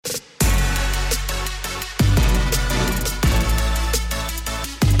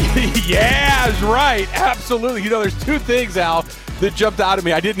Yeah, that's right. Absolutely. There's two things, Al, that jumped out at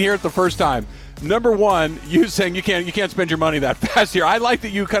me. I didn't hear it the first time. Number one, you saying you can't spend your money that fast here. I like that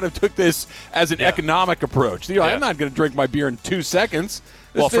you kind of took this as an economic approach. I'm not going to drink my beer in 2 seconds.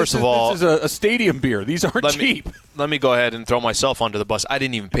 First of all, this is a stadium beer. These aren't cheap. Let me go ahead and throw myself under the bus. I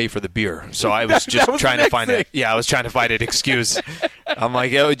didn't even pay for the beer, so I was just trying to find it. Yeah, I was trying to find an excuse. I'm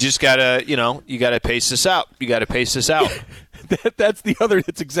like, you just gotta, you gotta pace this out. You gotta pace this out.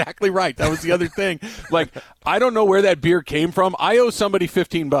 That's exactly right. That was the other thing. Like, I don't know where that beer came from. I owe somebody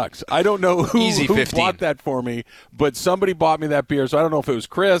 $15. I don't know who bought that for me, but somebody bought me that beer. So I don't know if it was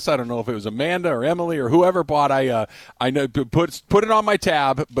Chris. I don't know if it was Amanda or Emily or whoever bought. I know put it on my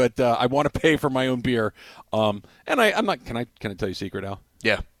tab, but I want to pay for my own beer. And I'm not. Can I tell you a secret, Al?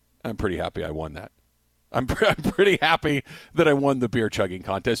 Yeah, I'm pretty happy I won that. I'm pretty happy that I won the beer chugging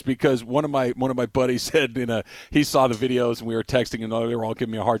contest because one of my buddies said he saw the videos and we were texting and they were all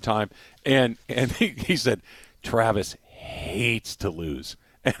giving me a hard time and he said Travis hates to lose,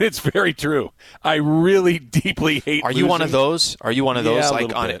 and it's very true. I really deeply hate. Are you one of those? Yeah,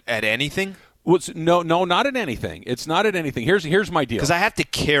 like at anything? Well, no, not at anything. It's not at anything. Here's my deal. Because I have to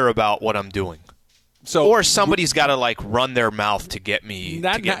care about what I'm doing. Or somebody's got to run their mouth to get me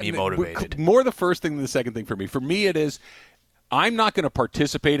motivated. More the first thing than the second thing for me. For me, it is I'm not going to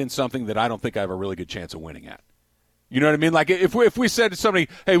participate in something that I don't think I have a really good chance of winning at. You know what I mean? Like if we said to somebody,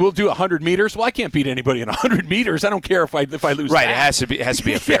 "Hey, we'll do 100 meters," well, I can't beat anybody in 100 meters. I don't care if I lose. Right? That. It has to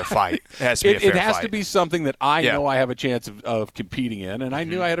be a fair fight. It has to be something that I know I have a chance of competing in, and I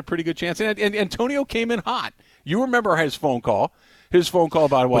knew I had a pretty good chance. And Antonio came in hot. You remember his phone call. His phone call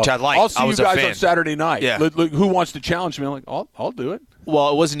about which I liked. I'll see you guys on Saturday night. Yeah. Who wants to challenge me? I'm like, I'll do it. Well,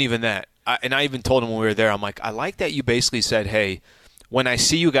 it wasn't even that. And I even told him when we were there, I'm like, I like that you basically said, hey, when I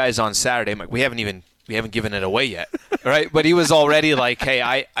see you guys on Saturday, I'm like, we haven't given it away yet, right? But he was already like,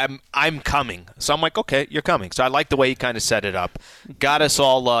 hey, I'm coming. So I'm like, okay, you're coming. So I like the way he kind of set it up. Got us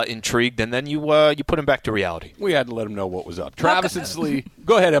all intrigued, and then you put him back to reality. We had to let him know what was up. Travis and Slee.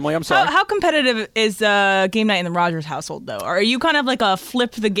 Go ahead, Emily. I'm sorry. How competitive is game night in the Rogers household, though? Are you kind of like a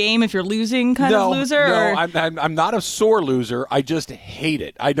flip the game if you're losing kind of loser? No, I'm not a sore loser. I just hate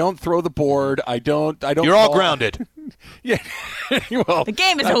it. I don't throw the board. I don't. You're all grounded. Yeah. Well, the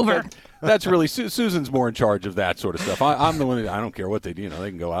game is over. That's really Susan's more in charge of that sort of stuff. I'm the one that I don't care what they do. They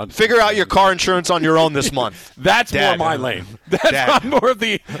can go out and figure out your car insurance on your own this month. That's more my lane. That's more of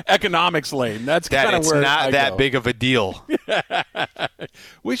the economics lane. That's kind of where it's not I that go. big of a deal.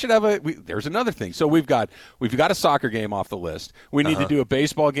 We should have there's another thing. So we've got a soccer game off the list. We need to do a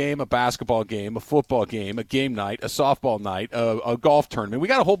baseball game, a basketball game, a football game, a game night, a softball night, a golf tournament. We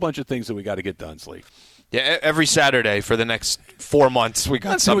got a whole bunch of things that we got to get done, Slee. Yeah, every Saturday for the next 4 months, we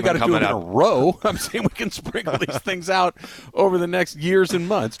got something coming up. We got to do it in a row. I'm saying we can sprinkle these things out over the next years and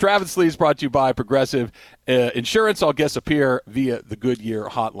months. Travis Slee is brought to you by Progressive Insurance. All guests appear via the Goodyear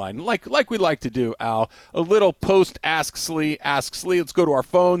hotline. Like we like to do, Al. A little post Ask Slee. Let's go to our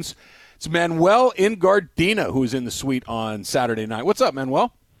phones. It's Manuel in Gardena who's in the suite on Saturday night. What's up,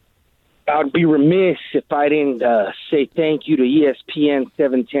 Manuel? I'd be remiss if I didn't say thank you to ESPN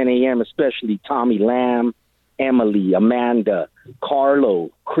 710 AM, especially Tommy Lamb, Emily, Amanda,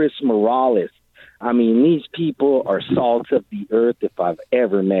 Carlo, Chris Morales. I mean, these people are salt of the earth if I've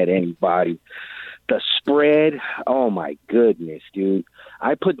ever met anybody. The spread, oh, my goodness, dude.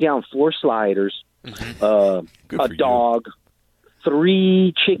 I put down 4 sliders, a dog,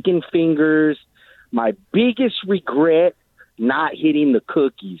 3 chicken fingers. My biggest regret, not hitting the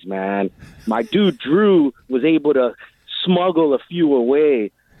cookies, man. My dude Drew was able to smuggle a few away,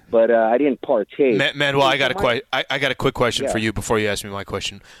 but I didn't partake. Manuel, I got a quick question for you before you ask me my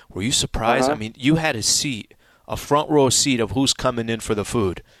question. Were you surprised? I mean, you had a front row seat of who's coming in for the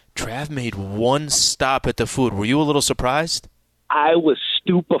food. Trav made 1 stop at the food. Were you a little surprised? I was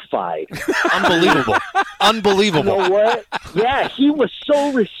stupefied. Unbelievable. You know what? Yeah, he was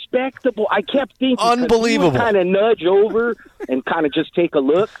so respectable. I kept thinking, unbelievable. He would kind of nudge over and kind of just take a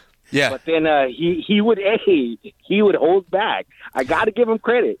look. Yeah. But then he would hold back. I got to give him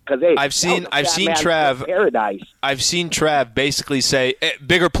credit because I've seen Trav paradise. I've seen Trav basically say,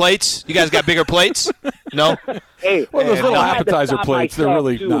 bigger plates. You guys got bigger plates? No. Hey, well, those little appetizer plates, they're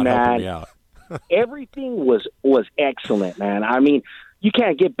really not helping me out. Everything was excellent, man. I mean, you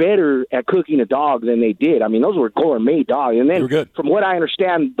can't get better at cooking a dog than they did. I mean, those were gourmet dogs. And then, from what I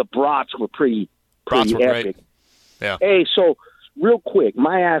understand, the brats were pretty epic. Great. Yeah. Hey, so real quick,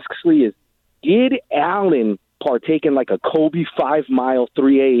 my ask, Slee, is did Allen partake in like a Kobe 5-mile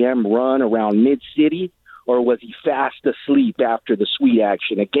 3 a.m. run around Mid-City, or was he fast asleep after the sweet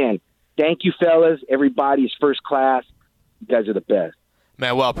action? Again, thank you, fellas. Everybody's first class. You guys are the best.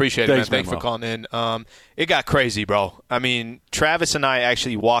 Man, well, appreciate it, man. Thanks for calling in. It got crazy, bro. I mean, Travis and I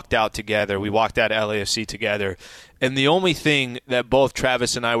actually walked out together. We walked out of LAFC together. And the only thing that both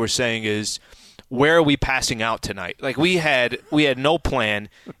Travis and I were saying is, where are we passing out tonight? Like, we had no plan.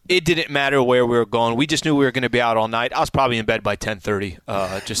 It didn't matter where we were going. We just knew we were going to be out all night. I was probably in bed by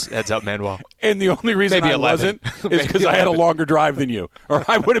 10:30. Just heads up, Manuel. And the only reason I wasn't is because I had a longer drive than you, or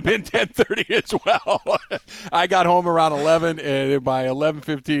I would have been 10:30 as well. I got home around 11, and by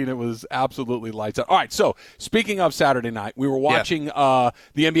 11:15, it was absolutely lights out. All right, so speaking of Saturday night, we were watching the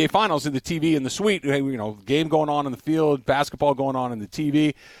NBA Finals in the TV in the suite. You know, game going on in the field, basketball going on in the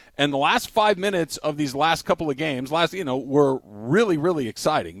TV. And the last 5 minutes of these last couple of games, were really, really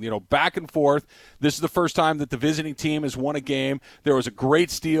exciting. You know, back and forth. This is the first time that the visiting team has won a game. There was a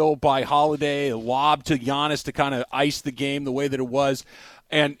great steal by Holiday, a lob to Giannis to kind of ice the game the way that it was.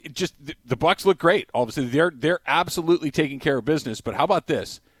 And the Bucks look great. Obviously, they're absolutely taking care of business. But how about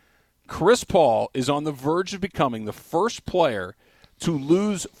this? Chris Paul is on the verge of becoming the first player to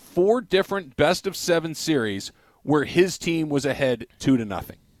lose 4 different best-of-7 series where his team was ahead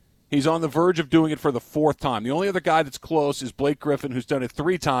 2-0. He's on the verge of doing it for the 4th time. The only other guy that's close is Blake Griffin, who's done it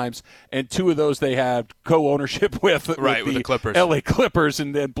 3 times, and 2 of those they have co-ownership with the Clippers. LA Clippers,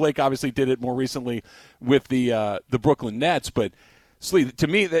 and then Blake obviously did it more recently with the Brooklyn Nets. But, Slee, to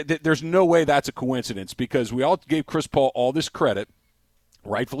me, there's no way that's a coincidence, because we all gave Chris Paul all this credit,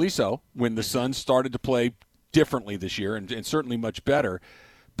 rightfully so, when the Suns started to play differently this year and certainly much better.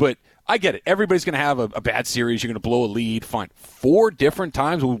 But I get it. Everybody's going to have a bad series. You're going to blow a lead. Fine. 4 different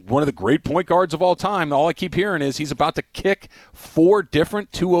times with one of the great point guards of all time. All I keep hearing is he's about to kick 4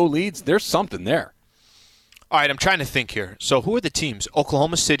 different 2-0 leads. There's something there. All right, I'm trying to think here. So who are the teams?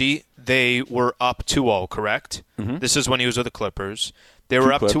 Oklahoma City, they were up 2-0, correct? Mm-hmm. This is when he was with the Clippers. They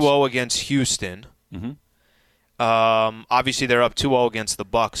were up 2-0 against Houston. Mm-hmm. Obviously, they're up 2-0 against the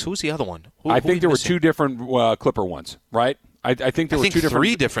Bucks. Who's the other one? I think there were 2 different Clipper ones, right? I think there were 2 different.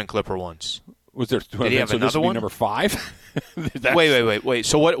 3 different Clipper ones. Was there? Did he have another one? Number 5. Wait.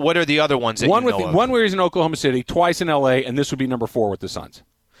 So what are the other ones? That one you know of? One where he's in Oklahoma City, twice in L.A., and this would be number 4 with the Suns.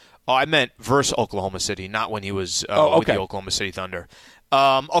 Oh, I meant versus Oklahoma City, not when he was with the Oklahoma City Thunder.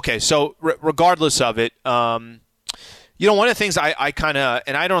 Okay, so regardless of it, one of the things I kind of,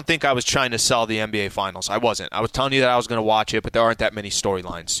 and I don't think I was trying to sell the NBA Finals. I wasn't. I was telling you that I was going to watch it, but there aren't that many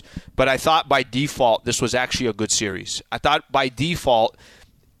storylines. But I thought by default this was actually a good series. I thought by default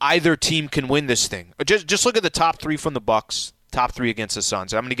either team can win this thing. Just look at the top 3 from the Bucks, top 3 against the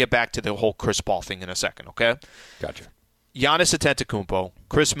Suns. I'm going to get back to the whole Chris Paul thing in a second, okay? Gotcha. Giannis Antetokounmpo,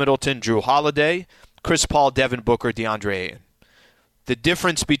 Chris Middleton, Drew Holiday, Chris Paul, Devin Booker, DeAndre Ayton. The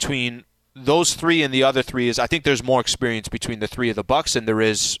difference between those 3 and the other 3 is I think there's more experience between the 3 of the Bucks than there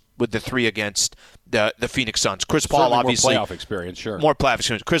is with the 3 against the Phoenix Suns. Chris Paul, certainly obviously more playoff experience, sure. More playoff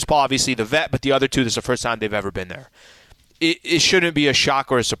experience. Chris Paul, obviously the vet, but the other 2, this is the first time they've ever been there. It shouldn't be a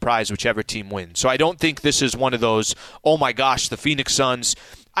shock or a surprise whichever team wins. So I don't think this is one of those, oh my gosh, the Phoenix Suns.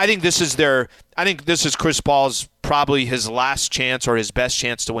 I think this is Chris Paul's probably his last chance or his best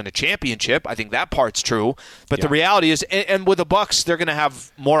chance to win a championship. I think that part's true. But the reality is, and with the Bucks, they're going to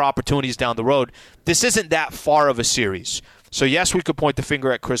have more opportunities down the road. This isn't that far of a series. So, yes, we could point the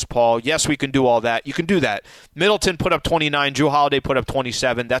finger at Chris Paul. Yes, we can do all that. You can do that. Middleton put up 29. Drew Holiday put up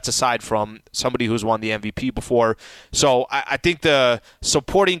 27. That's aside from somebody who's won the MVP before. So, I think the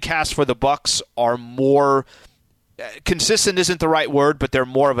supporting cast for the Bucks are more consistent isn't the right word, but they're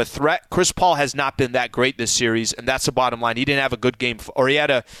more of a threat. Chris Paul has not been that great this series, and that's the bottom line. He didn't have a good game, or he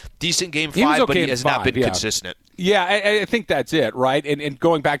had a decent game 5, but he has not been consistent. Yeah, I think that's it, right? And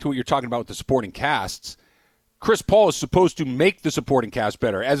going back to what you're talking about with the supporting casts, Chris Paul is supposed to make the supporting cast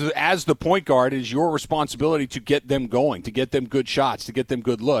better. As the point guard, it is your responsibility to get them going, to get them good shots, to get them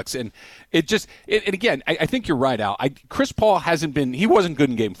good looks. And and again, I think you're right, Al. Chris Paul he wasn't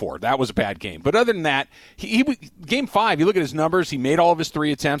good in Game 4. That was a bad game. But other than that, Game 5, you look at his numbers, he made all of his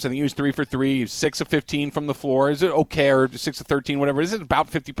 3 attempts. I think he was 3 for 3. He was 6 of 15 from the floor. Is it okay? Or 6 of 13, whatever. Is it about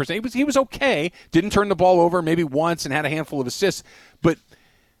 50%? He was okay. Didn't turn the ball over maybe once and had a handful of assists. But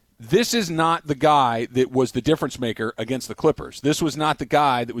this is not the guy that was the difference maker against the Clippers. This was not the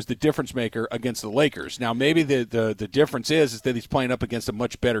guy that was the difference maker against the Lakers. Now, maybe the difference is that he's playing up against a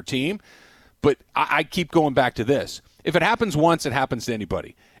much better team, but I keep going back to this. If it happens once, it happens to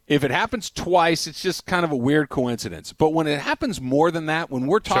anybody. If it happens twice, it's just kind of a weird coincidence. But when it happens more than that, when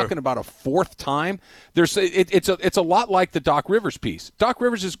we're talking about a 4th time, it's a lot like the Doc Rivers piece. Doc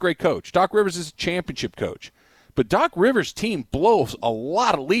Rivers is a great coach. Doc Rivers is a championship coach. But Doc Rivers' team blows a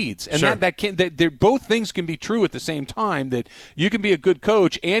lot of leads, and sure. that both things can be true at the same time. That you can be a good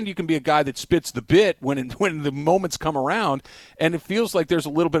coach and you can be a guy that spits the bit when the moments come around. And it feels like there's a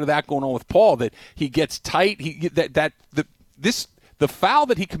little bit of that going on with Paul. That he gets tight. The foul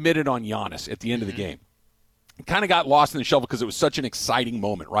that he committed on Giannis at the end of the game kind of got lost in the shuffle because it was such an exciting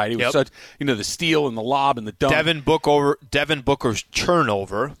moment, right? It was such, the steal and the lob and the dunk. Devin Booker's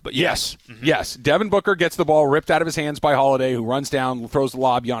turnover, but yes. Mm-hmm. Yes. Devin Booker gets the ball ripped out of his hands by Holiday, who runs down, throws the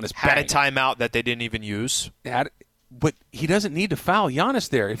lob, Giannis had a timeout that they didn't even use. But he doesn't need to foul Giannis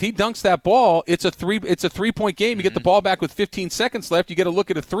there. If he dunks that ball, it's a 3-point game. You get the ball back with 15 seconds left. You get a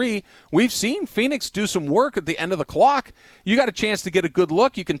look at a three. We've seen Phoenix do some work at the end of the clock. You got a chance to get a good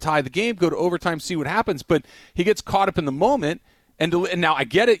look. You can tie the game, go to overtime, see what happens. But he gets caught up in the moment. And now I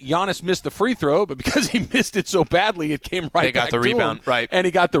get it. Giannis missed the free throw, but because he missed it so badly, it came right back to him. They got the rebound, right? And he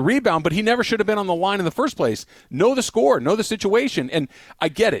got the rebound, but he never should have been on the line in the first place. Know the score, know the situation, and I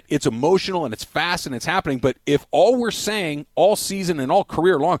get it. It's emotional and it's fast and it's happening. But if all we're saying all season and all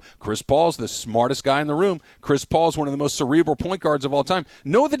career long, Chris Paul's the smartest guy in the room. Chris Paul's one of the most cerebral point guards of all time.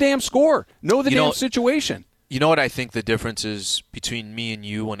 Know the damn score. Know the damn situation. You know what I think the difference is between me and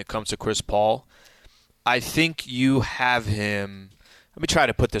you when it comes to Chris Paul? I think you have him. Let me try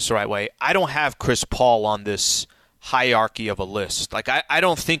to put this the right way. I don't have Chris Paul on this hierarchy of a list. Like I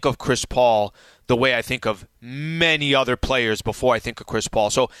don't think of Chris Paul the way I think of many other players before I think of Chris Paul.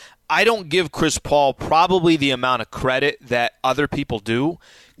 So I don't give Chris Paul probably the amount of credit that other people do,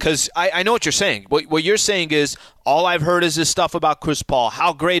 because I know what you're saying. What you're saying is all I've heard is this stuff about Chris Paul.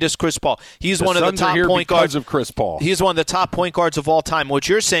 How great is Chris Paul? He's one of the top point guards of Chris Paul. He's one of the top point guards of all time. What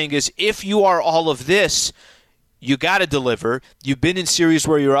you're saying is if you are all of this, you got to deliver. You've been in series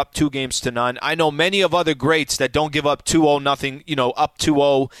where you're up 2-0. I know many of other greats that don't give up 2-0, nothing, up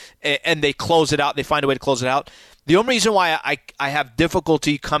 2-0, and they close it out. They find a way to close it out. The only reason why I have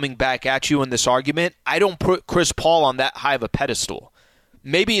difficulty coming back at you in this argument, I don't put Chris Paul on that high of a pedestal.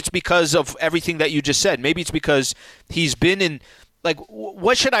 Maybe it's because of everything that you just said. Maybe it's because he's been in – like,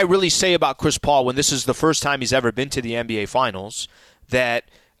 what should I really say about Chris Paul when this is the first time he's ever been to the NBA Finals that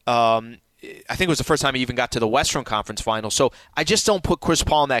I think it was the first time he even got to the Western Conference Finals. So I just don't put Chris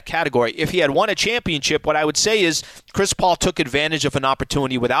Paul in that category. If he had won a championship, what I would say is Chris Paul took advantage of an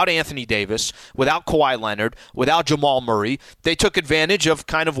opportunity without Anthony Davis, without Kawhi Leonard, without Jamal Murray. They took advantage of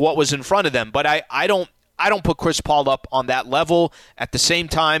kind of what was in front of them. But I don't put Chris Paul up on that level. At the same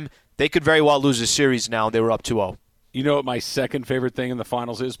time, they could very well lose a series now. They were up 2-0. You know what my second favorite thing in the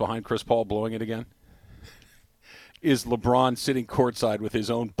finals is behind Chris Paul blowing it again? Is LeBron sitting courtside with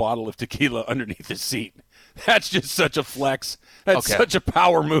his own bottle of tequila underneath his seat. That's just such a flex. That's such a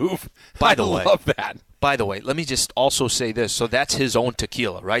power move. I love that. By the way, let me just also say this. So that's his own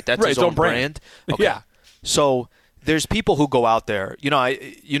tequila, right? That's his own brand. Okay. Yeah. So there's people who go out there. You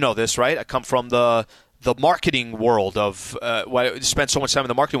know this, right? I come from the marketing world of I spent so much time in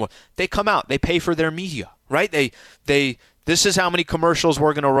the marketing world. They come out. They pay for their media, right? They this is how many commercials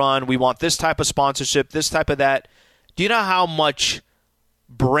we're going to run. We want this type of sponsorship, this type of that. Do you know how much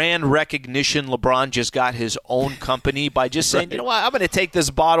brand recognition LeBron just got his own company by just saying, you know what, I'm going to take this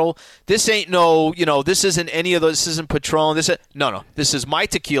bottle. This ain't this isn't any of those. This isn't Patron. No. This is my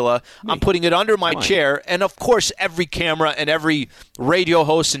tequila. I'm putting it under my chair. And, of course, every camera and every radio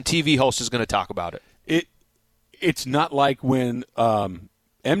host and TV host is going to talk about it. It's not like when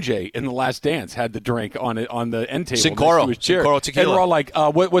MJ in The Last Dance had the drink on the end table Sin Coro. next to his chair. Sin Coro tequila. And we're all like,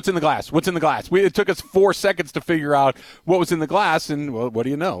 what's in the glass? What's in the glass? It took us 4 seconds to figure out what was in the glass, and, well, what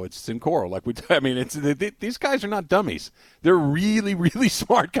do you know? It's Sin Coro. These guys are not dummies. They're really, really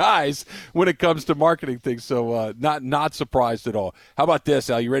smart guys when it comes to marketing things, so not surprised at all. How about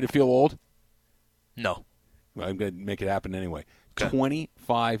this, Al? You ready to feel old? No. Well, I'm going to make it happen anyway. Okay.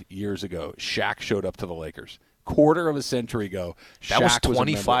 25 years ago, Shaq showed up to the Lakers. Quarter of a century ago. That was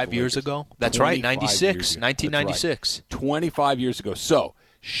 25 years ago? That's right, 1996. 25 years ago. So,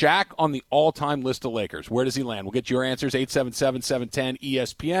 Shaq on the all-time list of Lakers. Where does he land? We'll get your answers,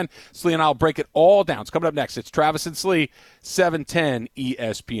 877-710-ESPN. Slee and I will break it all down. It's coming up next. It's Travis and Slee, 710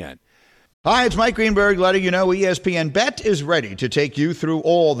 ESPN. Hi, it's Mike Greenberg letting you know ESPN Bet is ready to take you through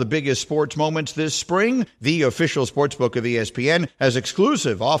all the biggest sports moments this spring. The official sportsbook of ESPN has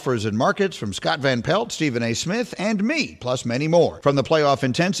exclusive offers and markets from Scott Van Pelt, Stephen A. Smith, and me, plus many more. From the playoff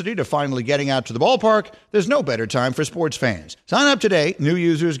intensity to finally getting out to the ballpark, there's no better time for sports fans. Sign up today. New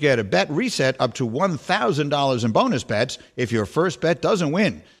users get a bet reset up to $1,000 in bonus bets if your first bet doesn't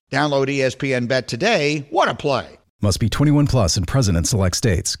win. Download ESPN Bet today. What a play. Must be 21 plus and present in select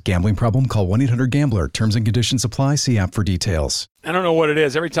states. Gambling problem? Call 1-800-GAMBLER. Terms and conditions apply. See app for details. I don't know what it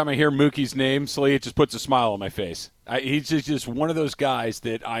is. Every time I hear Mookie's name, Slee, it just puts a smile on my face. He's just one of those guys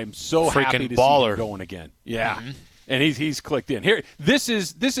that I'm so happy to see him going again. Yeah. Mm-hmm. And he's clicked in. Here, this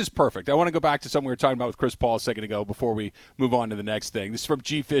is perfect. I want to go back to something we were talking about with Chris Paul a second ago before we move on to the next thing. This is from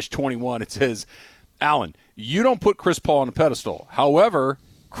GFish21. It says, Alan, you don't put Chris Paul on a pedestal. However,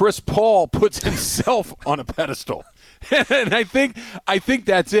 Chris Paul puts himself on a pedestal. And I think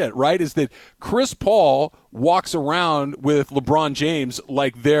that's it, right? Is that Chris Paul walks around with LeBron James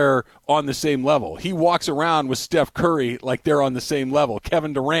like they're on the same level. He walks around with Steph Curry like they're on the same level.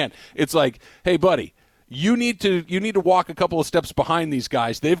 Kevin Durant. It's like, hey, buddy, you need to walk a couple of steps behind these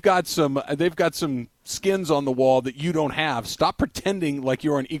guys. They've got some skins on the wall that you don't have. Stop pretending like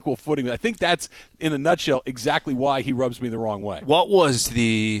you're on equal footing. I think that's, in a nutshell, exactly why he rubs me the wrong way. What was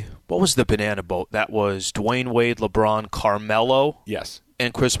the banana boat? That was Dwayne Wade, LeBron, Carmelo, yes,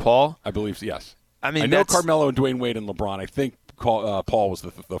 and Chris Paul. I believe yes. I mean, I know Carmelo and Dwayne Wade and LeBron. I think Paul was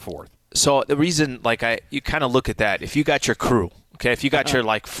the fourth. So the reason, you kind of look at that. If you got your crew. Okay, if you got your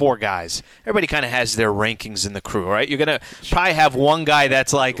four guys, everybody kind of has their rankings in the crew, right? You're gonna probably have one guy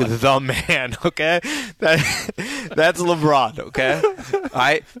that's like the man, okay? That's LeBron, okay? All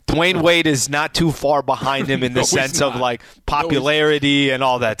right, Dwayne Wade is not too far behind him in the sense of popularity and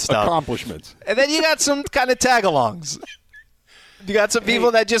all that stuff, accomplishments. And then you got some kind of tag-alongs. You got some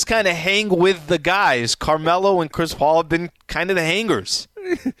people that just kind of hang with the guys. Carmelo and Chris Paul have been kind of the hangers.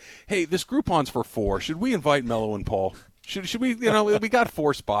 Hey, this Groupon's for 4. Should we invite Melo and Paul? Should we, we got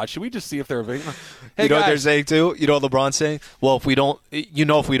 4 spots. Should we just see if they're available? Hey, you know guys. What they're saying, too? You know what LeBron's saying? Well, if we don't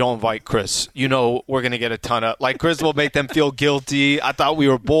invite Chris, we're going to get a ton of, Chris will make them feel guilty. I thought we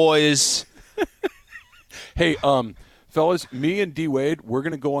were boys. Hey, fellas, me and D-Wade, we're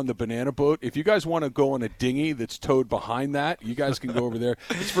going to go on the banana boat. If you guys want to go on a dinghy that's towed behind that, you guys can go over there.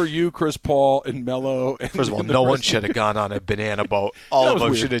 It's for you, Chris Paul, and Melo. First of all, no one should have gone on a banana boat. All of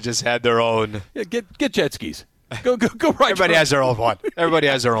them should have just had their own. Yeah, get jet skis. Go right. Everybody has their own one.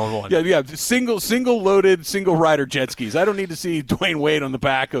 Yeah. Single loaded, single rider jet skis. I don't need to see Dwayne Wade on the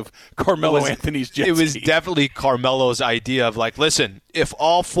back of Carmelo Anthony's jet skis. It was definitely Carmelo's idea of listen, if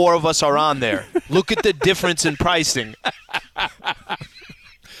all 4 of us are on there, look at the difference in pricing.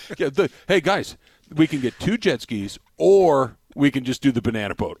 Hey guys, we can get 2 jet skis, or we can just do the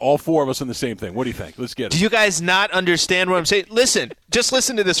banana boat. All 4 of us on the same thing. What do you think? Let's get it. Do you guys not understand what I'm saying? Just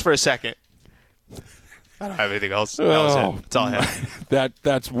listen to this for a second. I don't have anything else. That's all I have.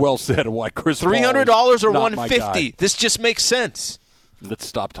 That's well said. Why Chris $300 or $150? This just makes sense. Let's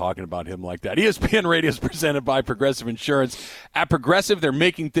stop talking about him like that. ESPN Radio is presented by Progressive Insurance. At Progressive, they're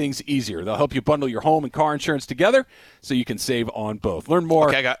making things easier. They'll help you bundle your home and car insurance together so you can save on both. Learn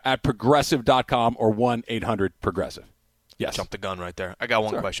more at Progressive.com or 1-800-PROGRESSIVE. Yes. Jump the gun right there. I got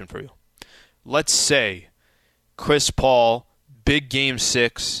one question for you. Let's say Chris Paul, big Game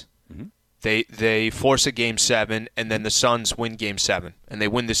 6. They force a Game 7, and then the Suns win Game 7, and they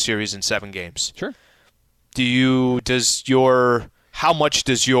win this series in 7 games. Sure. How much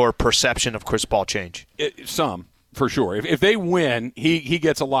does your perception of Chris Paul change? Some, for sure. If they win, he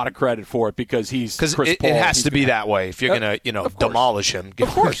gets a lot of credit for it because he's Chris Paul. It has to be that way. If you're going to demolish him, give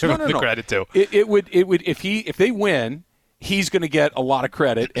him the credit too. It would if they win, he's going to get a lot of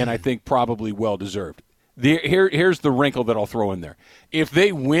credit, and I think probably well deserved. Here's the wrinkle that I'll throw in there. If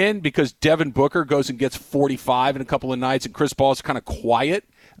they win because Devin Booker goes and gets 45 in a couple of nights and Chris Paul's kind of quiet,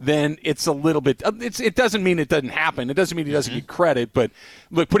 then it's a little bit it doesn't mean it doesn't happen. It doesn't mean he doesn't get credit. But,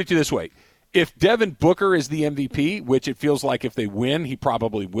 look, put it to you this way. If Devin Booker is the MVP, which it feels like if they win, he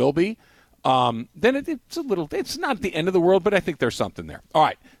probably will be, then it's not the end of the world, but I think there's something there. All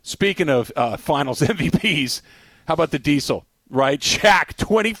right, speaking of finals MVPs, how about the Diesel? Right, Shaq,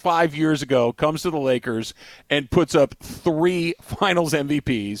 25 years ago, comes to the Lakers and puts up 3 Finals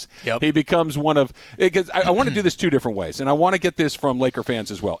MVPs. Yep. He becomes one of – because I want to do this 2 different ways, and I want to get this from Laker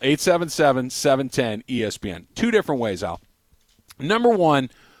fans as well. 877-710-ESPN. 2 different ways, Al. Number 1,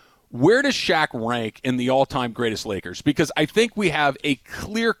 where does Shaq rank in the all-time greatest Lakers? Because I think we have a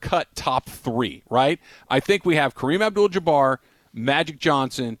clear-cut top 3, right? I think we have Kareem Abdul-Jabbar, Magic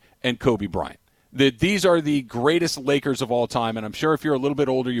Johnson, and Kobe Bryant. These are the greatest Lakers of all time, and I'm sure if you're a little bit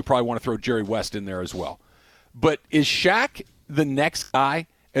older, you probably want to throw Jerry West in there as well. But is Shaq the next guy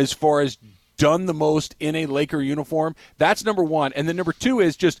as far as done the most in a Laker uniform? That's number 1. And then number 2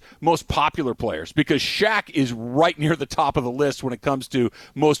 is just most popular players, because Shaq is right near the top of the list when it comes to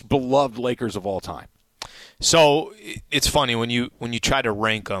most beloved Lakers of all time. So it's funny when you try to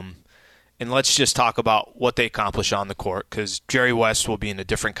rank them. and let's just talk about what they accomplish on the court, because Jerry West will be in a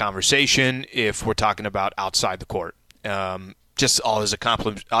different conversation if we're talking about outside the court. Just all his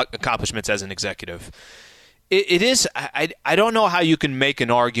accomplishments as an executive. It is. I don't know how you can make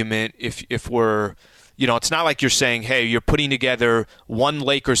an argument if we're, it's not like you're saying, hey, you're putting together one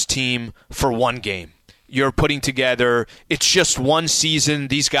Lakers team for one game. You're putting together, it's just one season,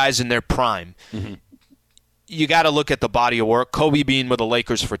 these guys in their prime. Mm-hmm. You got to look at the body of work. Kobe being with the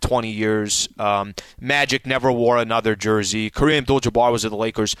Lakers for 20 years. Magic never wore another jersey. Kareem Abdul-Jabbar was with the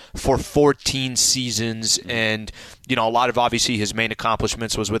Lakers for 14 seasons. And, a lot of obviously his main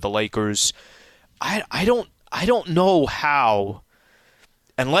accomplishments was with the Lakers. I don't know how,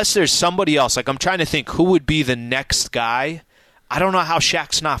 unless there's somebody else. Like, I'm trying to think who would be the next guy. I don't know how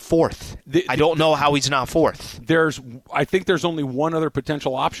Shaq's not fourth. I don't know how he's not fourth. I think there's only one other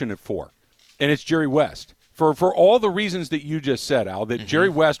potential option at 4, and it's Jerry West. For all the reasons that you just said, Al, that Jerry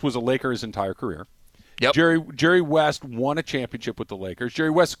West was a Laker his entire career. Yep. Jerry West won a championship with the Lakers.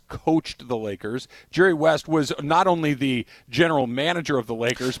 Jerry West coached the Lakers. Jerry West was not only the general manager of the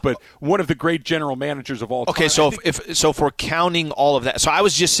Lakers, but one of the great general managers of all time. Okay, so if we're counting all of that, so I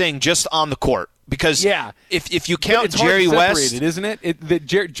was just saying just on the court, because if you count Jerry West, isn't it?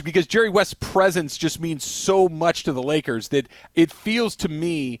 Because Jerry West's presence just means so much to the Lakers that it feels to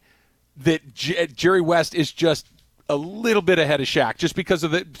me that Jerry West is just a little bit ahead of Shaq, just because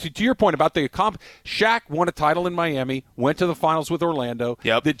of to your point about the Shaq won a title in Miami, went to the finals with Orlando.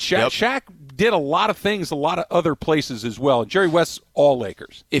 Yep. Shaq did a lot of things, a lot of other places as well. Jerry West's all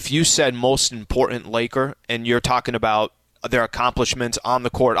Lakers. If you said most important Laker, and you're talking about their accomplishments on the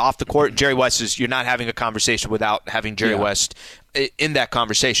court, off the court, Jerry West you're not having a conversation without having Jerry West in that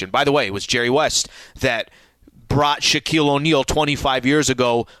conversation. By the way, it was Jerry West that brought Shaquille O'Neal 25 years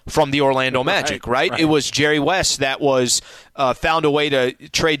ago from the Orlando Magic, right? It was Jerry West that was found a way to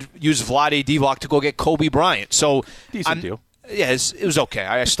use Vlade Divac to go get Kobe Bryant. So decent deal. Yeah, it was okay.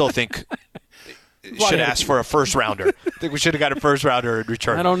 I still think should ask for a first rounder. I think we should have got a first rounder in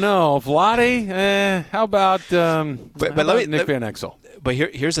return. I don't know, Vlade. How about Nick Van Exel? But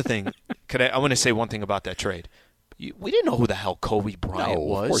here's the thing. I want to say one thing about that trade. We didn't know who the hell Kobe Bryant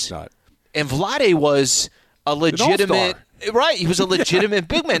was. Of course not. And Vlade was a legitimate, right? He was a legitimate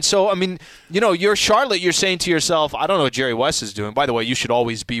big man. So, I mean, you're Charlotte, you're saying to yourself, I don't know what Jerry West is doing. By the way, you should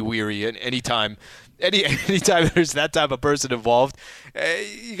always be weary anytime there's that type of person involved.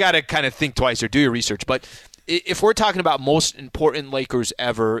 You got to kind of think twice or do your research. But if we're talking about most important Lakers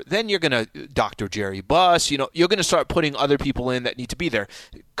ever, then you're going to Dr. Jerry Buss. You're going to start putting other people in that need to be there.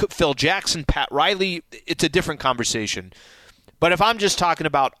 Phil Jackson, Pat Riley, it's a different conversation. But if I'm just talking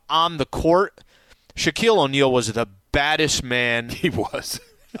about on the court, Shaquille O'Neal was the baddest man. He was.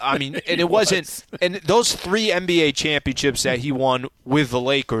 I mean, and it wasn't. And those 3 NBA championships that he won with the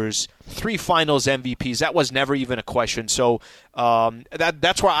Lakers, 3 Finals MVPs, that was never even a question. So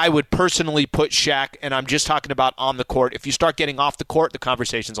that's where I would personally put Shaq. And I'm just talking about on the court. If you start getting off the court, the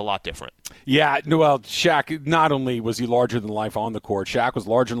conversation's a lot different. Yeah, well, Shaq, not only was he larger than life on the court, Shaq was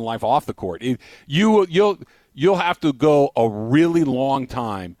larger than life off the court. You'll have to go a really long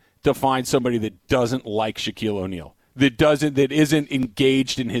time to find somebody that doesn't like Shaquille O'Neal, that isn't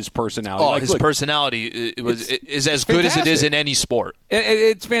engaged in his personality. Oh, his personality is as good as it is in any sport.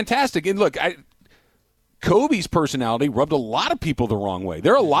 It's fantastic. And look, Kobe's personality rubbed a lot of people the wrong way.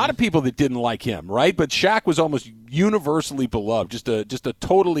 There are a lot of people that didn't like him, right? But Shaq was almost universally beloved. Just a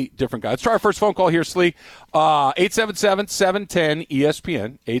totally different guy. Let's try our first phone call here, Slee.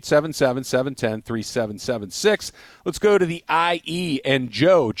 877-710-ESPN, 877-710-3776. Let's go to the IE and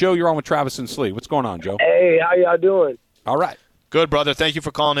Joe. Joe, you're on with Travis and Slee. What's going on, Joe? Hey, how y'all doing? All right. Good, brother. Thank you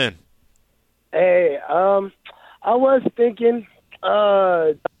for calling in. Hey, I was thinking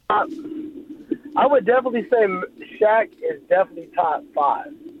I would definitely say Shaq is definitely top 5.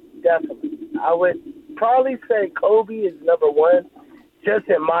 Definitely. I would probably say Kobe is number 1. Just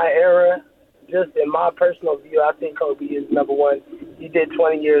in my era, just in my personal view, I think Kobe is number 1. He did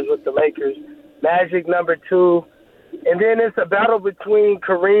 20 years with the Lakers. Magic number 2. And then it's a battle between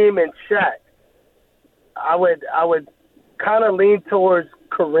Kareem and Shaq. I would kind of lean towards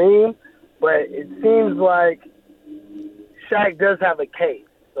Kareem, but it seems like Shaq does have a case.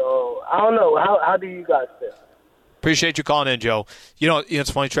 So, I don't know. How do you guys feel? Appreciate you calling in, Joe.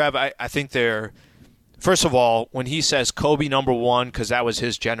 It's funny, Trav. I think first of all, when he says Kobe number 1 because that was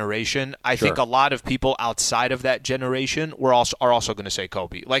his generation, I think a lot of people outside of that generation are also going to say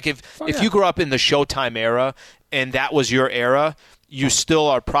Kobe. Like if you grew up in the Showtime era and that was your era, you still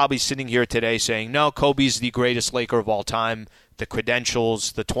are probably sitting here today saying, no, Kobe's the greatest Laker of all time, the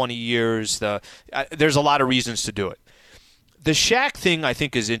credentials, the 20 years, there's a lot of reasons to do it. the Shaq thing I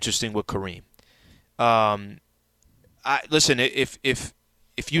think is interesting with Kareem. Listen,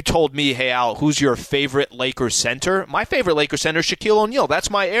 if you told me, hey, Al, who's your favorite Lakers center? My favorite Lakers center is Shaquille O'Neal. That's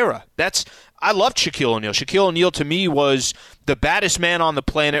my era. I loved Shaquille O'Neal. Shaquille O'Neal, to me, was the baddest man on the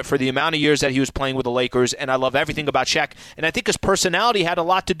planet for the amount of years that he was playing with the Lakers, and I love everything about Shaq. And I think his personality had a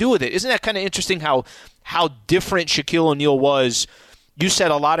lot to do with it. Isn't that kind of interesting how different Shaquille O'Neal was? You said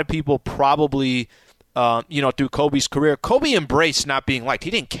a lot of people probably, through Kobe's career, Kobe embraced not being liked.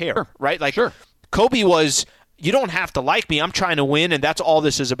 He didn't care, sure. Right? Like, sure. Kobe was, you don't have to like me. I'm trying to win, and that's all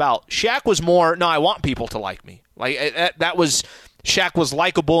this is about. Shaq was more, no, I want people to like me. Like that was... Shaq was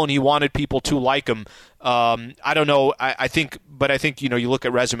likable, and he wanted people to like him. I don't know. I think you look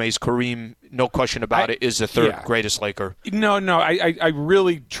at resumes. Kareem, no question about it, is the third greatest Laker. No. I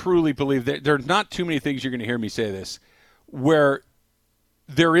really truly believe that there are not too many things you're going to hear me say this, where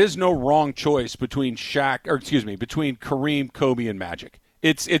there is no wrong choice between between Kareem, Kobe, and Magic.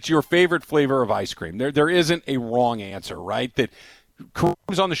 It's your favorite flavor of ice cream. There isn't a wrong answer, right? That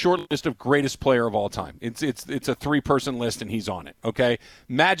Kareem's on the short list of greatest player of all time. It's a 3-person list, and he's on it, okay?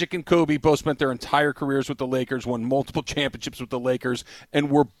 Magic and Kobe both spent their entire careers with the Lakers, won multiple championships with the Lakers, and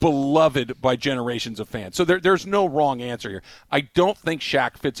were beloved by generations of fans. So there's no wrong answer here. I don't think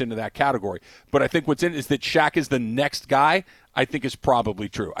Shaq fits into that category, but I think what's in it is that Shaq is the next guy, I think is probably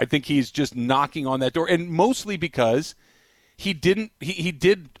true. I think he's just knocking on that door, and mostly because he did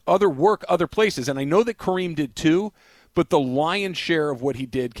other work other places, and I know that Kareem did too, but the lion's share of what he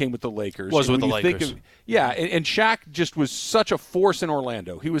did came with the Lakers. Was with the Lakers. And Shaq just was such a force in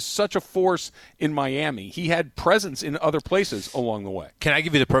Orlando. He was such a force in Miami. He had presence in other places along the way. Can I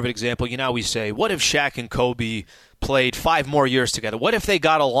give you the perfect example? We say, what if Shaq and Kobe played 5 more years together? What if they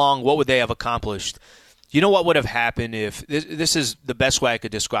got along? What would they have accomplished? You know what would have happened if – this is the best way I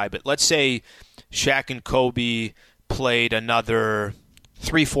could describe it. Let's say Shaq and Kobe played another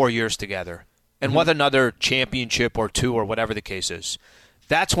 3-4 years together. And with another championship or 2 or whatever the case is,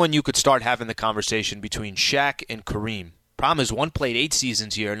 that's when you could start having the conversation between Shaq and Kareem. Problem is, one played 8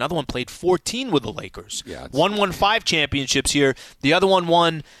 seasons here, another one played 14 with the Lakers. Yeah, one won 5 championships here, the other one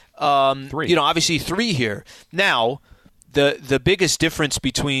won 3. Obviously 3 here. Now, the biggest difference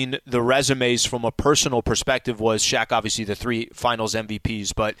between the resumes from a personal perspective was Shaq, obviously the 3 finals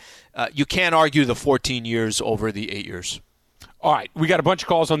MVPs, but you can't argue the 14 years over the 8 years. All right, we got a bunch of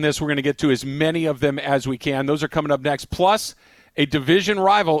calls on this. We're going to get to as many of them as we can. Those are coming up next. Plus, a division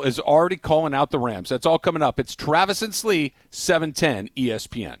rival is already calling out the Rams. That's all coming up. It's Travis and Slee, 710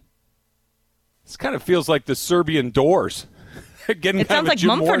 ESPN. This kind of feels like the Serbian Doors. Getting it kind sounds of like Jim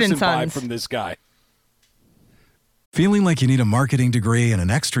Mumford Morrison and Sons vibe from this guy. Feeling like you need a marketing degree and an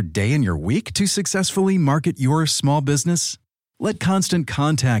extra day in your week to successfully market your small business? Let Constant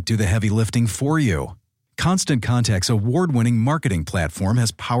Contact do the heavy lifting for you. Constant Contact's award-winning marketing platform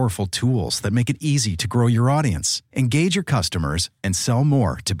has powerful tools that make it easy to grow your audience, engage your customers, and sell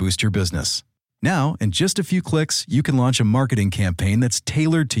more to boost your business. Now, in just a few clicks, you can launch a marketing campaign that's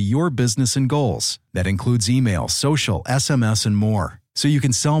tailored to your business and goals. That includes email, social, SMS, and more. So you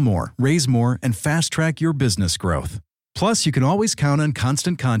can sell more, raise more, and fast-track your business growth. Plus, you can always count on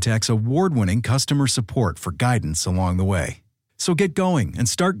Constant Contact's award-winning customer support for guidance along the way. So get going and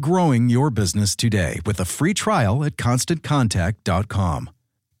start growing your business today with a free trial at ConstantContact.com.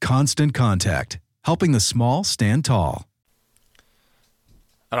 Constant Contact, helping the small stand tall.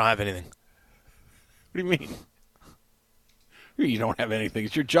 I don't have anything. What do you mean? You don't have anything.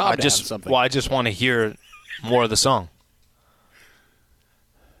 It's your job to have something. Well, I just want to hear more of the song.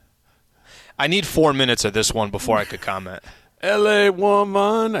 I need 4 minutes of this one before I could comment. LA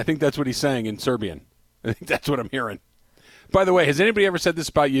woman. I think that's what he's saying in Serbian. I think that's what I'm hearing. By the way, has anybody ever said this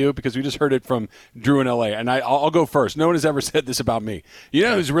about you? Because we just heard it from Drew in L.A., and I'll go first. No one has ever said this about me. You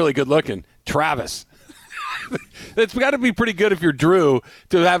know who's really good looking? Travis. It's got to be pretty good if you're Drew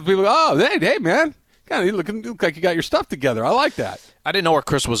to have people go, oh, hey, man. God, you look like you got your stuff together. I like that. I didn't know where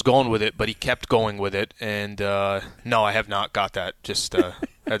Chris was going with it, but he kept going with it. And, no, I have not got that. Just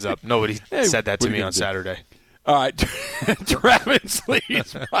heads up. Nobody said that to me on Saturday. All right, Travis Lee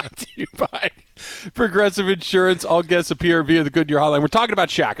is brought to you by Progressive Insurance. All guests appear via the Goodyear Hotline. We're talking about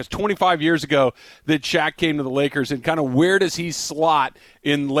Shaq. It's 25 years ago that Shaq came to the Lakers, and kind of where does he slot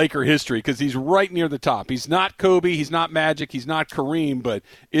in Laker history? Because he's right near the top. He's not Kobe, he's not Magic, he's not Kareem, but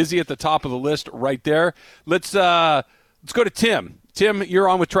is he at the top of the list right there? Let's go to Tim. Tim, you're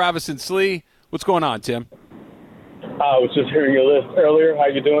on with Travis and Slee. What's going on, Tim? I was just hearing your list earlier. How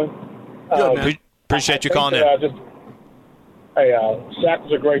you doing? Good, man. Appreciate you calling in. Shaq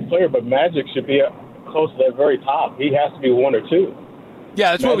was a great player, but Magic should be close to the very top. He has to be 1 or 2.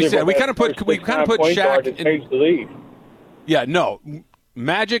 Yeah, that's what we said. We kind of put Shaq to change the league. Yeah, no.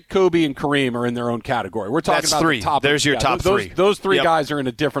 Magic, Kobe, and Kareem are in their own category. We're talking about three. The top. There's your top three. Those three guys are in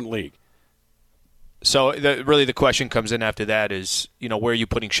a different league. So really the question comes in after that is, where are you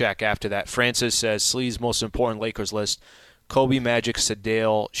putting Shaq after that? Francis says, Slee's most important Lakers list, Kobe, Magic,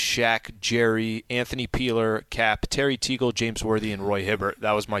 Sedale, Shaq, Jerry, Anthony Peeler, Cap, Terry Teagle, James Worthy, and Roy Hibbert.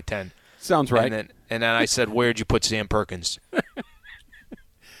 That was my 10. Sounds right. And then I said, where'd you put Sam Perkins?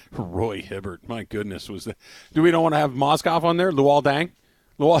 Roy Hibbert. My goodness. Do we don't want to have Mozgov on there? Luol Deng?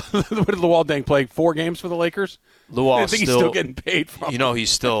 What did Luol Deng play? 4 games for the Lakers? Luol I think he's still getting paid from. He's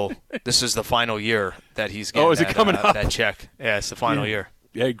still. This is the final year that he's getting. Oh, is it coming up? That check? Yeah, it's the final year.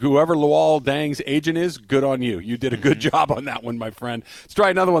 Yeah, whoever Luol Deng's agent is, good on you. You did a good job on that one, my friend. Let's try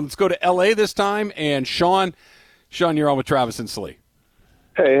another one. Let's go to L.A. this time. And Sean, you're on with Travis and Slee.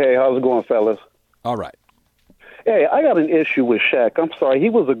 Hey, how's it going, fellas? All right. Hey, I got an issue with Shaq. I'm sorry. He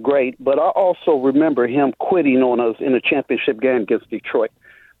was a great, but I also remember him quitting on us in a championship game against Detroit.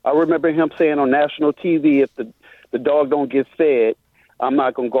 I remember him saying on national TV, if the dog don't get fed, I'm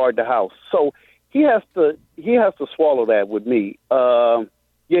not going to guard the house. So he has to swallow that with me.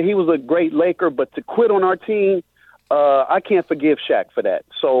 Yeah, he was a great Laker, but to quit on our team, I can't forgive Shaq for that.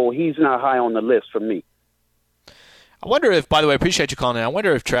 So he's not high on the list for me. I wonder if, by the way, I appreciate you calling in. I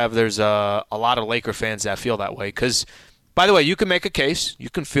wonder if, Trav, there's a lot of Laker fans that feel that way. Because, by the way, you can make a case.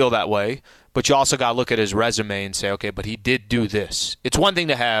 You can feel that way. But you also got to look at his resume and say, okay, but he did do this. It's one thing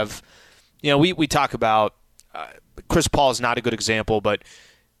to have, we talk about Chris Paul is not a good example, but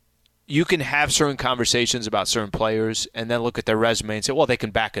you can have certain conversations about certain players and then look at their resume and say, well, they can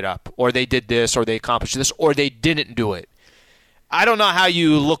back it up. Or they did this, or they accomplished this, or they didn't do it. I don't know how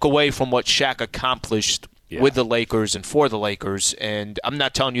you look away from what Shaq accomplished with the Lakers and for the Lakers, and I'm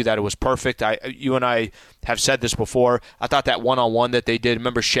not telling you that it was perfect. You and I have said this before. I thought that one-on-one that they did,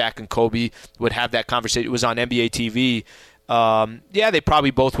 remember Shaq and Kobe would have that conversation. It was on NBA TV. They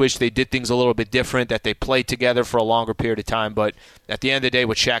probably both wish they did things a little bit different, that they played together for a longer period of time, but at the end of the day,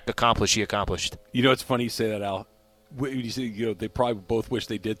 what Shaq accomplished, he accomplished. It's funny you say that, Al. You say, they probably both wish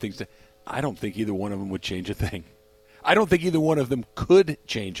they did things. I don't think either one of them would change a thing. I don't think either one of them could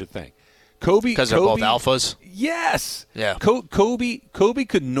change a thing. Kobe, because they're both alphas? Yes. Yeah. Kobe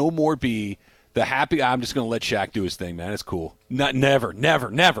could no more be the happy, I'm just going to let Shaq do his thing, man. It's cool. Never.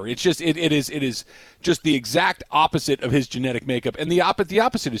 It's just it is just the exact opposite of his genetic makeup. And the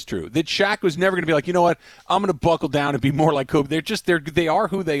opposite is true. That Shaq was never going to be like, you know what? I'm going to buckle down and be more like Kobe. They are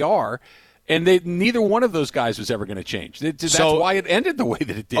who they are. And neither one of those guys was ever going to change. That's why it ended the way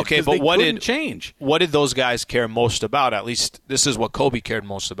that it did. Okay, but what did change? What did those guys care most about? At least this is what Kobe cared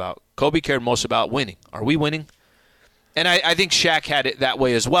most about. Kobe cared most about winning. Are we winning? And I think Shaq had it that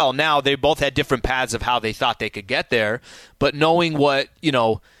way as well. Now, they both had different paths of how they thought they could get there. But knowing what,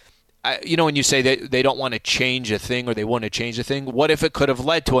 when you say they don't want to change a thing or they want to change a thing, what if it could have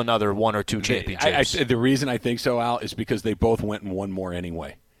led to another 1 or 2 championships? The reason I think so, Al, is because they both went and won more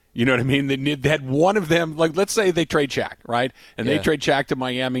anyway. You know what I mean? They had one of them, like let's say they trade Shaq, right? And they trade Shaq to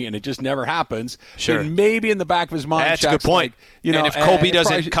Miami, and it just never happens. Sure. And maybe in the back of his mind, that's Shaq's a good point. And if Kobe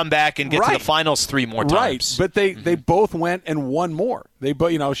doesn't come back and get to the finals 3 more times, right? But they both went and won more. They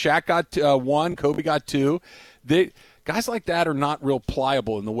both, Shaq got 1, Kobe got 2. Guys like that are not real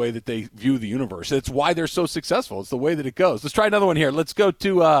pliable in the way that they view the universe. It's why they're so successful. It's the way that it goes. Let's try another one here. Let's go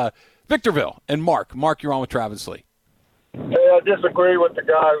to Victorville and Mark. Mark, you're on with Travis Lee. Hey, I disagree with the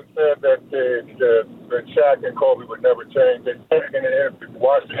guy who said that that Shaq and Kobe would never change. They said in the interview,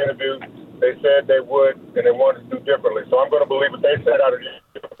 watched the interview, they said they would, and they wanted to do differently. So I'm going to believe what they said out of the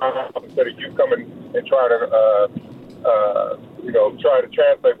instead of you coming and try to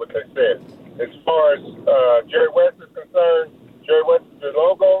translate what they said. As far as Jerry West is concerned, Jerry West is the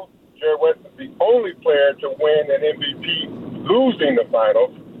logo. Jerry West is the only player to win an MVP losing the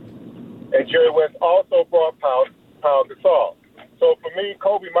finals. And Jerry West also brought Pau Gasol. So for me,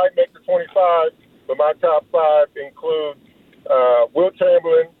 Kobe might make the 25, but my top 5 includes Wilt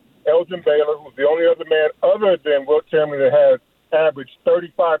Chamberlain, Elgin Baylor, who's the only other man other than Wilt Chamberlain that has averaged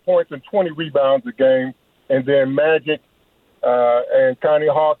 35 points and 20 rebounds a game, and then Magic and Connie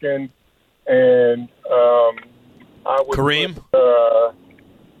Hawkins and I would Kareem.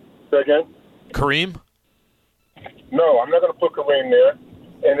 Say again? Kareem? No, I'm not going to put Kareem there.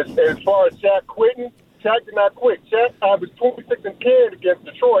 And as far as Shaq quitting, Shaq did not quit. Shaq averaged 26 and 10 against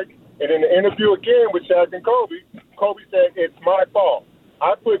Detroit. And in the interview again with Shaq and Kobe said, it's my fault.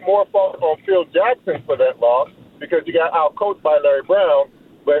 I put more fault on Phil Jackson for that loss because he got out-coached by Larry Brown.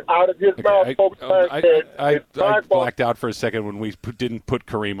 But out of his mouth, Kobe Bryant said, it's my fault. I blacked out for a second when we didn't put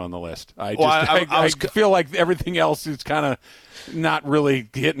Kareem on the list. I feel like everything else is kind of not really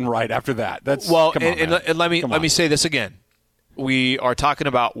hitting right after that. Let me say this again. we are talking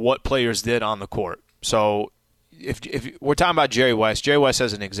about what players did on the court. So if we're talking about Jerry West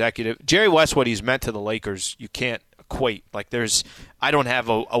as an executive, Jerry West, what he's meant to the Lakers, you can't equate. Like I don't have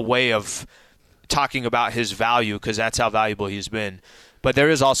a way of talking about his value because that's how valuable he's been. But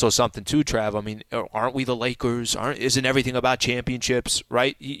there is also something to Trav. I mean, aren't we the Lakers? Isn't everything about championships,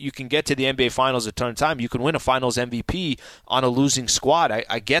 right? You can get to the NBA Finals a ton of time. You can win a Finals MVP on a losing squad.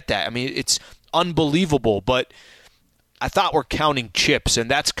 I get that. I mean, it's unbelievable, but I thought we're counting chips, and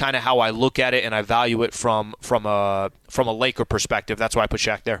that's kind of how I look at it, and I value it from a Laker perspective. That's why I put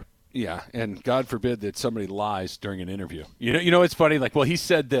Shaq there. Yeah, and God forbid that somebody lies during an interview. You know, it's funny. Like, well, he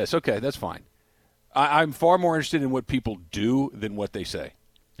said this. Okay, that's fine. I'm far more interested in what people do than what they say.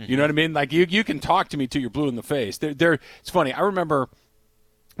 You know what I mean? Like, you can talk to me till you're blue in the face. It's funny. I remember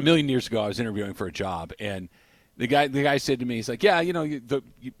a million years ago I was interviewing for a job, and the guy said to me, he's like, yeah, you know,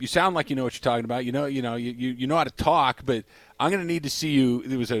 you sound like you know what you're talking about. You know how to talk, but I'm going to need to see you.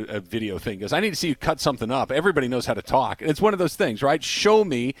 There was a video thing. He goes, I need to see you cut something up. Everybody knows how to talk. And it's one of those things, right? Show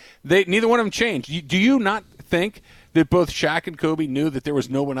me. Neither one of them changed. Do you not think that both Shaq and Kobe knew that there was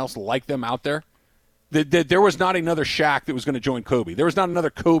no one else like them out there? That there was not another Shaq that was going to join Kobe. There was not another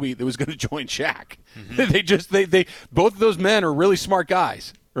Kobe that was going to join Shaq. They both of those men are really smart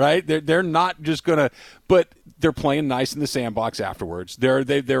guys, right? They're not just going to, but they're playing nice in the sandbox afterwards. They're a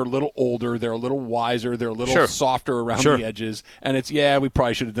little older, they're a little wiser, they're a little softer around the edges, and it's we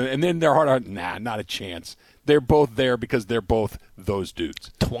probably should have done it. And then they're hard, not a chance. They're both there because they're both those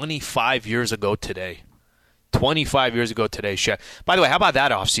dudes. 25 years ago today, Shaq. By the way, how about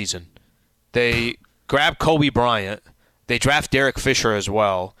that offseason? They grab Kobe Bryant. They draft Derek Fisher as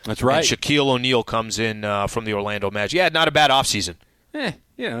well. That's right. And Shaquille O'Neal comes in from the Orlando Magic. Yeah, not a bad offseason.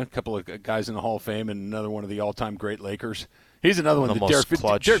 A couple of guys in the Hall of Fame and another one of the all-time great Lakers. He's another one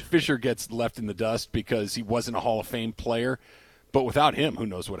that Derek Fisher gets left in the dust because he wasn't a Hall of Fame player. But without him, who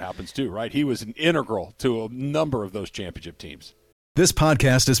knows what happens too, right? He was an integral to a number of those championship teams. This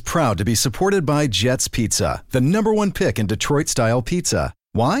podcast is proud to be supported by Jets Pizza, the #1 pick in Detroit-style pizza.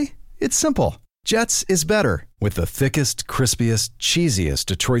 Why? It's simple. Jets is better. With the thickest, crispiest, cheesiest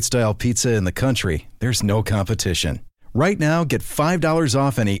Detroit-style pizza in the country, there's no competition. Right now, get $5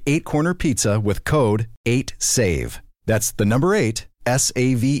 off any 8-corner pizza with code 8SAVE. That's the number 8,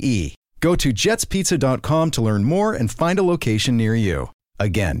 S-A-V-E. Go to jetspizza.com to learn more and find a location near you.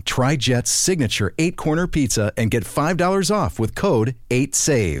 Again, try Jet's signature 8-corner pizza and get $5 off with code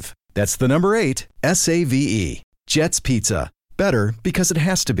 8SAVE. That's the number 8, S-A-V-E. Jet's Pizza. Better because it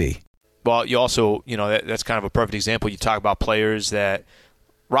has to be. Well, you also, that's kind of a perfect example. You talk about players that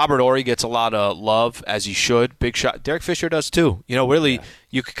Robert Horry gets a lot of love, as he should. Big shot. Derek Fisher does too. You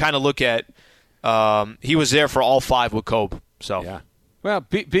could kind of look at he was there for all 5 with Kobe. So yeah. Well,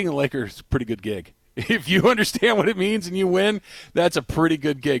 being a Laker is a pretty good gig. If you understand what it means and you win, that's a pretty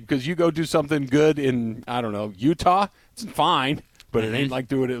good gig because you go do something good in, Utah, it's fine. But it ain't like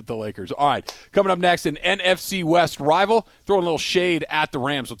doing it with the Lakers. All right, coming up next, an NFC West rival. Throwing a little shade at the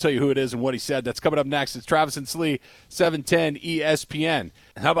Rams. We'll tell you who it is and what he said. That's coming up next. It's Travis and Slee, 710 ESPN.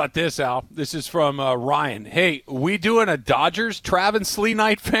 How about this, Al? This is from Ryan. Hey, we doing a Dodgers Travis and Slee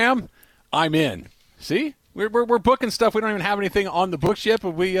night, fam? I'm in. See? We're booking stuff. We don't even have anything on the books yet,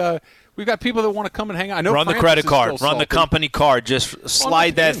 but we've got people that want to come and hang out. I know run the credit card. Run the company card. Just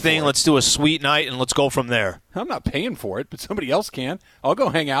slide that thing. Let's do a sweet night, and let's go from there. I'm not paying for it, but somebody else can. I'll go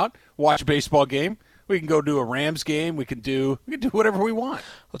hang out, watch a baseball game. We can go do a Rams game. We can do whatever we want.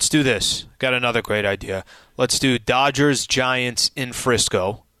 Let's do this. Got another great idea. Let's do Dodgers Giants in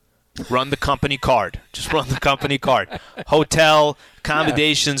Frisco. Run the company card. Just run the company card. Hotel,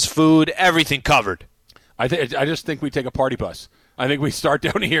 accommodations, food, everything covered. I just think we take a party bus. I think we start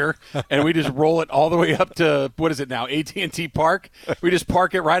down here and we just roll it all the way up to, what is it now, AT&T Park. We just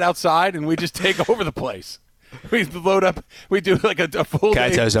park it right outside and we just take over the place. We load up. We do like a full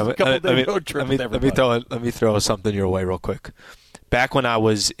day, road trip. Let me throw something your way real quick. Back when I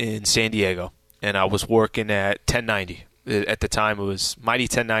was in San Diego and I was working at 1090. At the time it was Mighty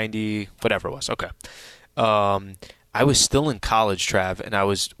 1090, whatever it was. Okay. I was still in college, Trav, and I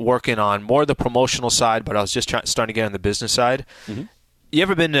was working on more of the promotional side, but I was just starting to get on the business side. Mm-hmm. You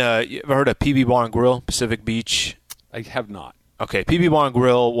ever heard of PB Bar and Grill, Pacific Beach? I have not. Okay, PB Bar and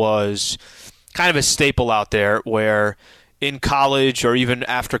Grill was kind of a staple out there where in college or even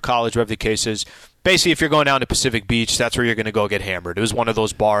after college, whatever the case is, basically if you're going down to Pacific Beach, that's where you're going to go get hammered. It was one of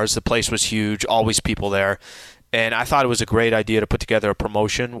those bars. The place was huge, always people there. And I thought it was a great idea to put together a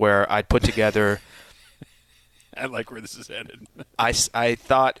promotion where I'd put together – I like where this is headed. I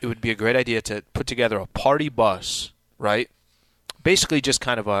thought it would be a great idea to put together a party bus, right? basically just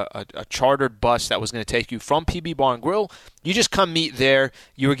kind of a chartered bus that was going to take you from PB Bar and Grill. You just come meet there.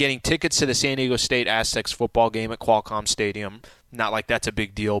 You were getting tickets to the San Diego State Aztecs football game at Qualcomm Stadium. Not like that's a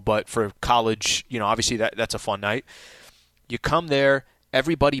big deal, but for college, obviously that's a fun night. You come there.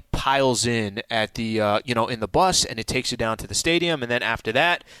 Everybody piles in at the, in the bus, and it takes you down to the stadium. And then after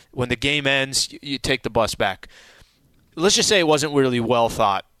that, when the game ends, you take the bus back. Let's just say it wasn't really well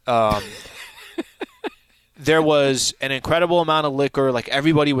thought. There was an incredible amount of liquor. Like,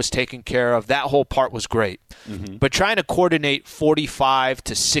 everybody was taken care of. That whole part was great. Mm-hmm. But trying to coordinate 45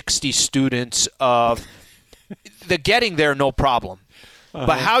 to 60 students of the getting there, no problem.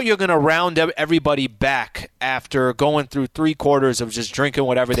 But how you're going to round everybody back after going through 3/4 of just drinking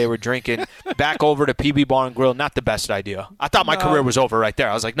whatever they were drinking back over to PB Bar and Grill, not the best idea. I thought my career was over right there.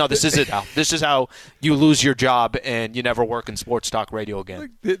 I was like, no, this is it now. This is how you lose your job and you never work in sports talk radio again.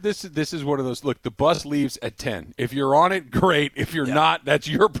 This is one of those, look, the bus leaves at 10. If you're on it, great. If you're not, that's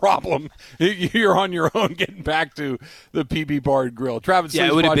your problem. You're on your own getting back to the PB Bar and Grill. Travis,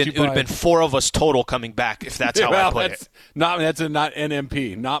 it would have been 4 of us total coming back if that's how I put it. That's not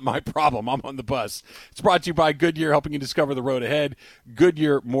NMP, not my problem. I'm on the bus. It's brought to you by Goodyear, helping you discover the road ahead.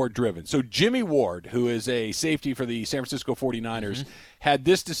 Goodyear, more driven. So Jimmy Ward, who is a safety for the San Francisco 49ers, had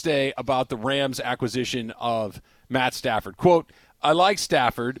this to say about the Rams' acquisition of Matt Stafford. Quote, I like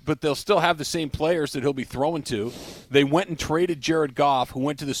Stafford, but they'll still have the same players that he'll be throwing to. They went and traded Jared Goff, who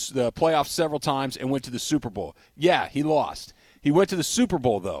went to the playoffs several times and went to the Super Bowl. Yeah, he lost. He went to the Super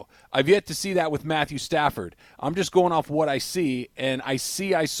Bowl, though. I've yet to see that with Matthew Stafford. I'm just going off what I see, and I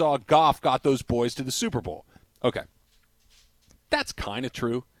saw Goff got those boys to the Super Bowl. Okay. That's kind of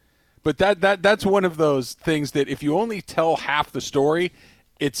true. But that's one of those things that if you only tell half the story,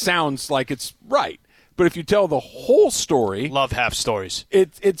 it sounds like it's right. But if you tell the whole story, love half stories.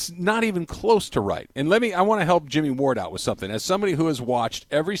 It's not even close to right. And I want to help Jimmy Ward out with something. As somebody who has watched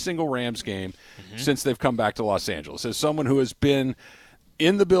every single Rams game since they've come back to Los Angeles, as someone who has been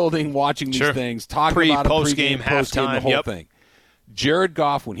in the building watching these things, talking about post-game, halftime, the whole thing. Jared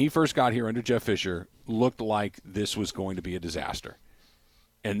Goff, when he first got here under Jeff Fisher, looked like this was going to be a disaster.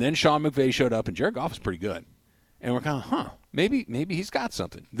 And then Sean McVay showed up, and Jared Goff was pretty good. And we're kind of, maybe he's got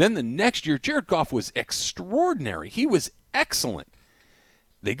something. Then the next year, Jared Goff was extraordinary. He was excellent.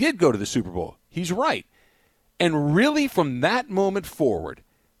 They did go to the Super Bowl. He's right. And really, from that moment forward,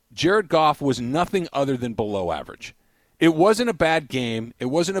 Jared Goff was nothing other than below average. It wasn't a bad game. It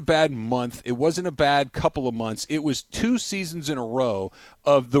wasn't a bad month. It wasn't a bad couple of months. It was 2 seasons in a row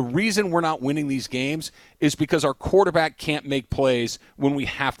of the reason we're not winning these games is because our quarterback can't make plays when we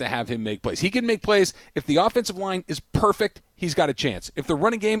have to have him make plays. He can make plays. If the offensive line is perfect, he's got a chance. If the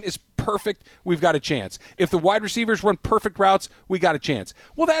running game is perfect, we've got a chance. If the wide receivers run perfect routes, we got a chance.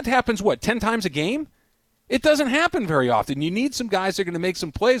 Well, that happens, 10 times a game? It doesn't happen very often. You need some guys that are going to make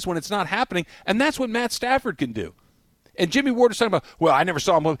some plays when it's not happening, and that's what Matt Stafford can do. And Jimmy Ward is talking about, well, I never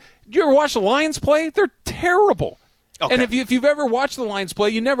saw him. Did you ever watch the Lions play? They're terrible. Okay. And if you've ever watched the Lions play,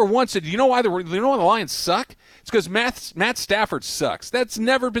 you never once said, you know why the Lions suck? It's because Matt Stafford sucks. That's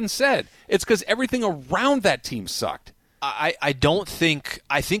never been said. It's because everything around that team sucked. I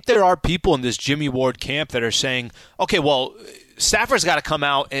think there are people in this Jimmy Ward camp that are saying, okay, well, Stafford's got to come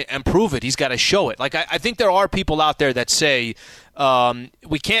out and prove it. He's got to show it. Like, I think there are people out there that say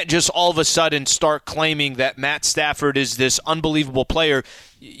we can't just all of a sudden start claiming that Matt Stafford is this unbelievable player.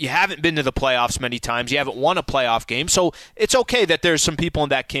 You haven't been to the playoffs many times. You haven't won a playoff game. So it's okay that there's some people in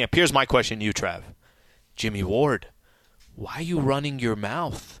that camp. Here's my question to you, Trav. Jimmy Ward, why are you running your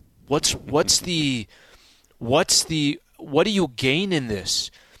mouth? What do you gain in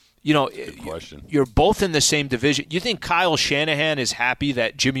this? Good question. You're both in the same division. You think Kyle Shanahan is happy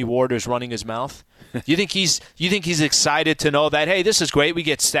that Jimmy Ward is running his mouth? You think he's excited to know that, hey, this is great. We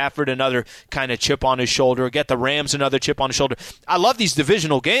get Stafford another kind of chip on his shoulder, get the Rams another chip on his shoulder. I love these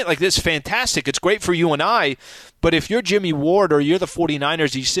divisional games. Like, this is fantastic. It's great for you and I. But if you're Jimmy Ward or you're the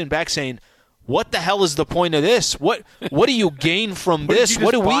 49ers, you're sitting back saying, what the hell is the point of this? What do you gain from this?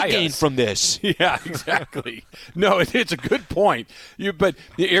 What do we gain from this? Yeah, exactly. No, it's a good point. But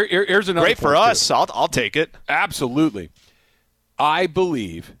here's another great for us. I'll take it. Absolutely. I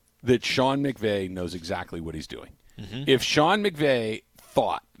believe that Sean McVay knows exactly what he's doing. Mm-hmm. If Sean McVay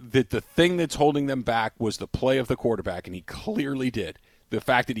thought that the thing that's holding them back was the play of the quarterback, and he clearly did, the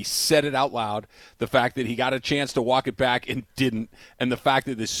fact that he said it out loud, the fact that he got a chance to walk it back and didn't, and the fact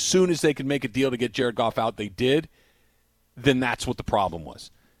that as soon as they could make a deal to get Jared Goff out, they did, then that's what the problem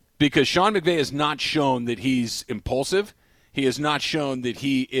was. Because Sean McVay has not shown that he's impulsive. He has not shown that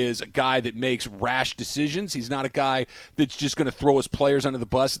he is a guy that makes rash decisions. He's not a guy that's just going to throw his players under the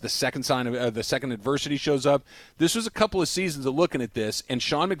bus at the second the second adversity shows up. This was a couple of seasons of looking at this, and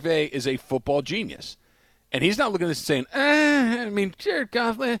Sean McVay is a football genius. And he's not looking at this saying, Jared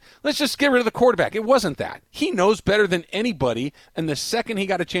Goff, let's just get rid of the quarterback. It wasn't that. He knows better than anybody, and the second he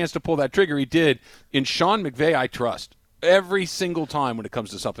got a chance to pull that trigger, he did. In Sean McVay, I trust every single time when it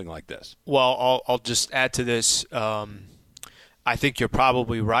comes to something like this. Well, I'll just add to this. I think you're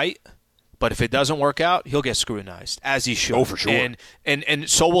probably right, but if it doesn't work out, he'll get scrutinized, as he should. Oh, for sure. And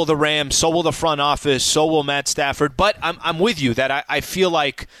so will the Rams, so will the front office, so will Matt Stafford. But I'm with you that I feel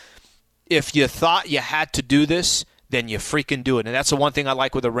like if you thought you had to do this, then you freaking do it. And that's the one thing I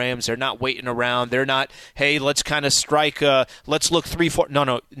like with the Rams. They're not waiting around. They're not, hey, let's kind of strike, let's look 3-4.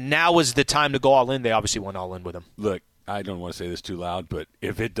 No, now is the time to go all in. They obviously went all in with him. Look, I don't want to say this too loud, but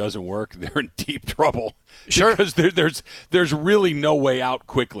if it doesn't work, they're in deep trouble. Sure. Because there's really no way out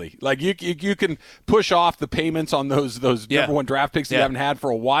quickly. Like, you can push off the payments on those number one draft picks that you haven't had for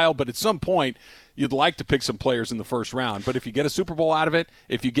a while, but at some point – you'd like to pick some players in the first round. But if you get a Super Bowl out of it,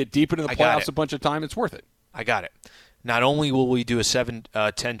 if you get deep into the playoffs a bunch of time, it's worth it. I got it. Not only will we do a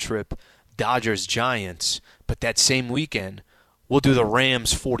 7-10 trip, Dodgers-Giants, but that same weekend, we'll do the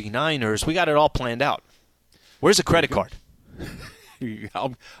Rams-49ers. We got it all planned out. Where's the credit card?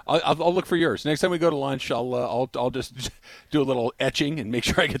 I'll look for yours. Next time we go to lunch, I'll just do a little etching and make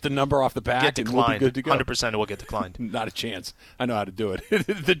sure I get the number off the back, and we'll be good to go. 100% it will get declined. Not a chance. I know how to do it.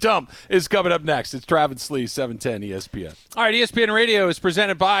 The Dump is coming up next. It's Travis Slee, 710 ESPN. All right, ESPN Radio is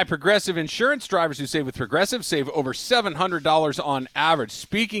presented by Progressive Insurance. Drivers who save with Progressive save over $700 on average.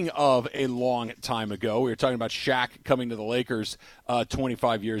 Speaking of a long time ago, we were talking about Shaq coming to the Lakers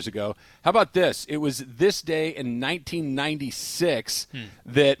 25 years ago. How about this? It was this day in 1996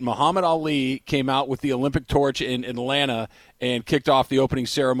 that Muhammad Ali came out with the Olympic torch in Atlanta and kicked off the opening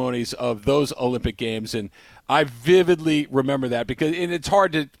ceremonies of those Olympic Games. And I vividly remember that because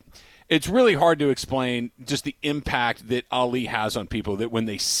it's really hard to explain just the impact that Ali has on people, that when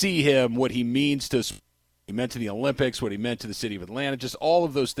they see him, what he means to he meant to the Olympics, what he meant to the city of Atlanta, just all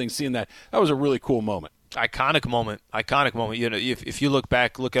of those things, seeing that was a really cool moment. Iconic moment. You know, if you look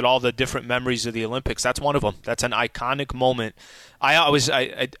back, look at all the different memories of the Olympics. That's one of them. That's an iconic moment.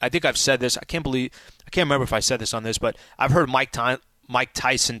 I think I've said this. I can't remember if I said this on this, but I've heard Mike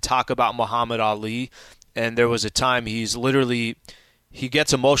Tyson talk about Muhammad Ali, and there was a time he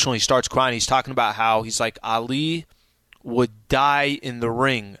gets emotional. He starts crying. He's talking about how he's like, Ali would die in the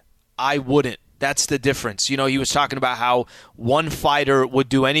ring. I wouldn't. That's the difference. You know, he was talking about how one fighter would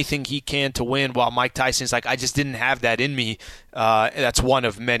do anything he can to win, while Mike Tyson's like, I just didn't have that in me. That's one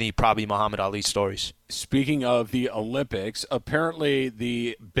of many probably Muhammad Ali stories. Speaking of the Olympics, apparently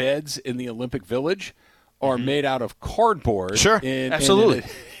the beds in the Olympic Village are made out of cardboard. Sure, absolutely.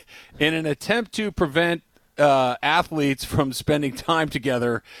 In an attempt to prevent athletes from spending time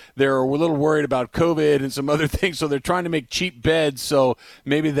together, they're a little worried about COVID and some other things, so they're trying to make cheap beds. So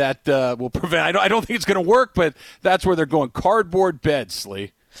maybe that will prevent. I don't think it's going to work, but that's where they're going. Cardboard beds,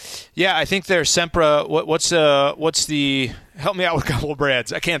 Slee. Yeah, I think they're Sempra. What's the? Help me out with a couple of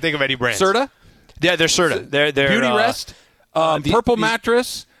brands. I can't think of any brands. Serta. Yeah, they're Serta. They're Beauty Rest. Purple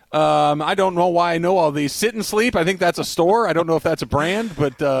Mattress. I don't know why I know all these. Sit and Sleep. I think that's a store. I don't know if that's a brand,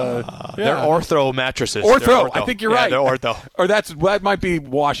 but they're Ortho mattresses. Ortho. I think you're right. They're Ortho. Or that might be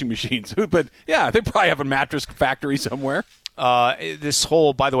washing machines. But yeah, they probably have a mattress factory somewhere. This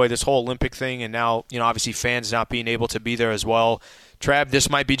whole Olympic thing, and now obviously fans not being able to be there as well. Trav, this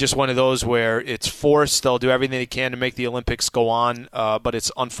might be just one of those where it's forced. They'll do everything they can to make the Olympics go on, but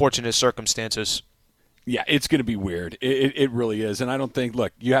it's unfortunate circumstances. Yeah, it's going to be weird. It really is. And I don't think,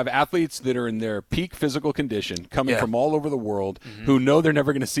 look, you have athletes that are in their peak physical condition coming from all over the world who know they're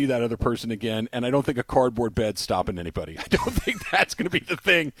never going to see that other person again. And I don't think a cardboard bed's stopping anybody. I don't think that's going to be the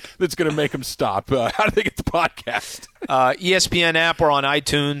thing that's going to make them stop. How do they get the podcast? ESPN app or on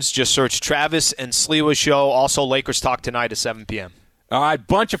iTunes. Just search Travis and Sliwa Show. Also, Lakers Talk tonight at 7 p.m. All right,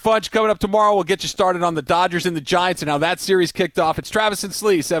 bunch of fudge coming up tomorrow. We'll get you started on the Dodgers and the Giants and how that series kicked off. It's Travis and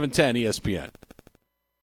Slee, 710 ESPN.